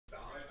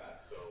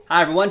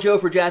Hi everyone, Joe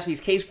for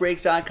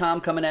JaspysCaseBreaks.com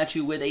coming at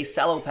you with a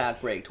Cello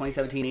Pack break.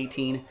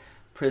 2017-18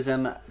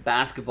 Prizm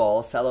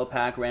Basketball Cello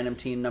Pack Random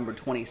Team number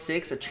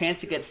 26. A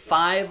chance to get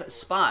 5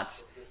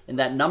 spots in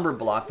that number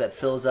block that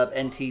fills up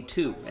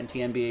NT2,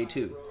 NTNBA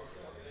 2.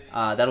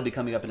 That'll be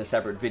coming up in a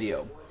separate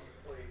video.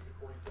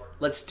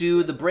 Let's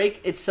do the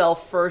break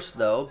itself first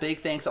though. Big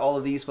thanks to all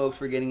of these folks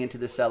for getting into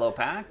the Cello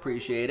Pack.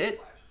 Appreciate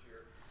it.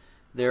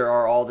 There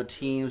are all the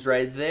teams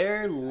right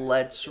there.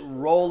 Let's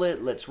roll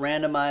it. Let's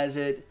randomize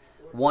it.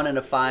 1 and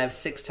a 5,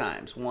 6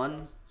 times.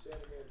 1,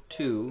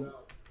 2,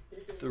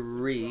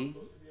 3,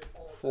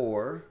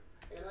 4,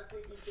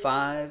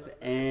 5,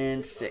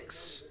 and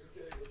 6.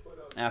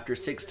 After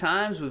 6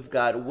 times, we've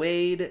got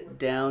Wade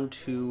down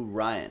to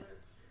Ryan.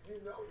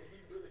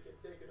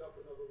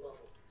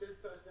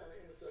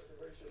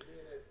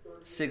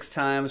 6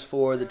 times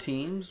for the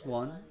teams.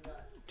 1,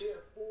 2,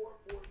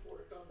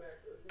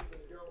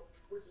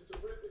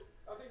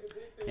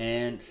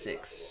 and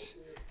 6.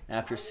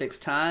 After 6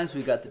 times,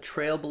 we've got the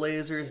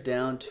Trailblazers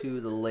down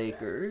to the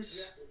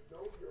Lakers.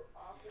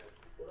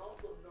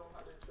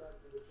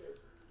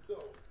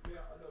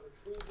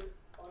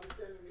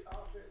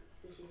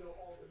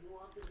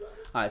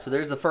 All right, so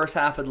there's the first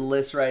half of the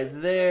list right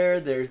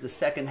there. There's the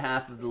second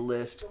half of the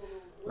list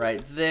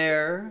right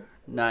there.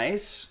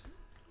 Nice.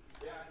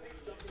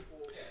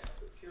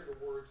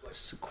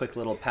 Just a quick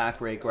little pack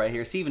break right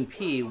here. Stephen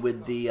P.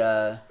 with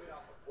the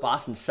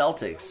Boston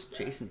Celtics,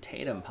 Jason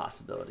Tatum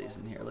possibilities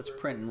in here. Let's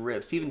print and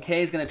rip. Stephen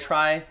K is going to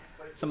try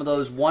some of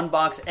those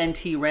one-box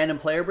NT random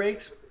player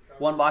breaks.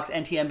 One-box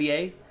NT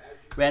NBA,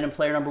 random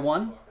player number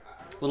 1.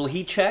 Little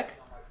heat check.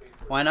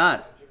 Why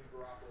not?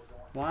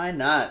 Why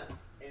not?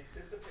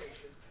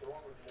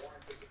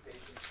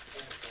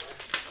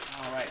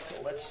 All right,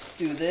 so let's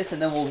do this,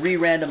 and then we'll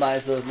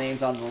re-randomize those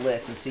names on the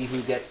list and see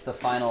who gets the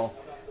final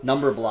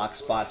number block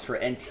spots for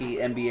NT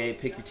NBA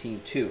Pick Your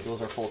Team 2.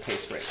 Those are full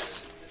case breaks.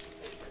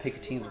 Pick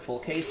your teams with full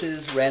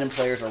cases. Random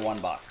players are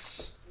 1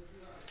 box.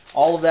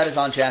 All of that is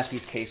on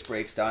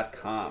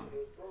JaspysCaseBreaks.com.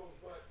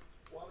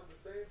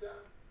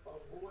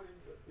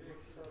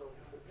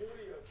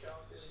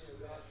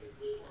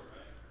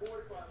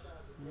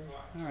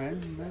 All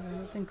right,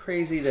 nothing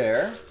crazy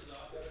there.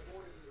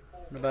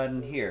 What about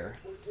in here?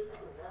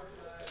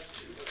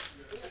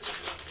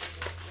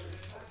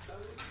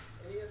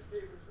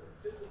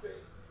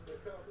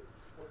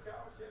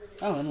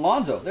 Oh, and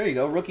Lonzo. There you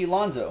go, rookie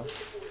Lonzo.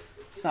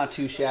 It's not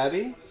too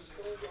shabby.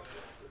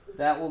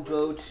 That will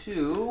go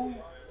to,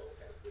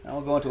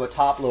 I'll go into a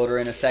top loader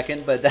in a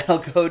second, but that'll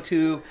go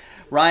to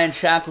Ryan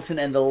Shackleton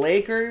and the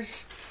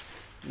Lakers.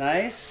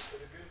 Nice.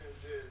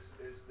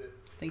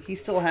 I think he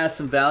still has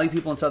some value.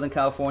 People in Southern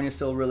California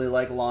still really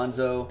like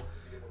Lonzo.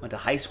 Went to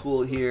high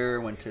school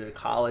here, went to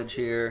college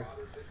here.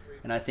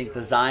 And I think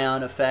the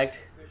Zion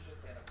effect,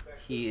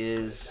 he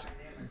is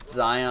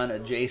Zion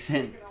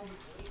adjacent.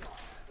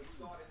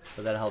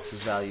 So that helps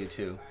his value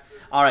too.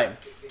 All right,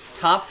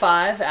 top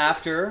 5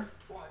 after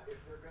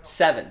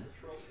 7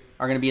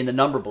 are going to be in the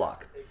number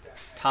block.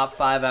 Top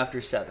 5 after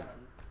 7.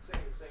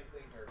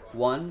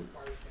 1,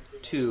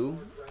 2,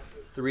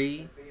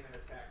 3,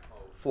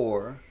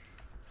 4,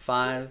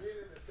 5,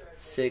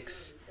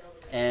 6,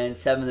 and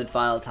 7th and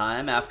final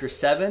time. After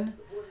 7,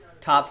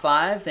 top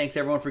 5. Thanks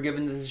everyone for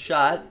giving this a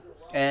shot.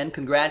 And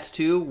congrats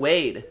to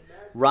Wade,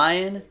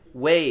 Ryan,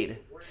 Wade,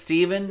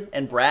 Steven,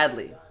 and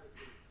Bradley.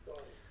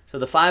 So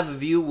the 5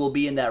 of you will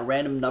be in that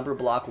random number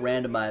block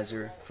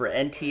randomizer for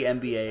NT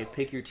NBA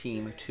Pick Your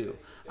Team 2.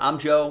 I'm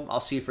Joe. I'll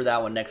see you for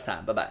that one next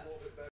time. Bye-bye.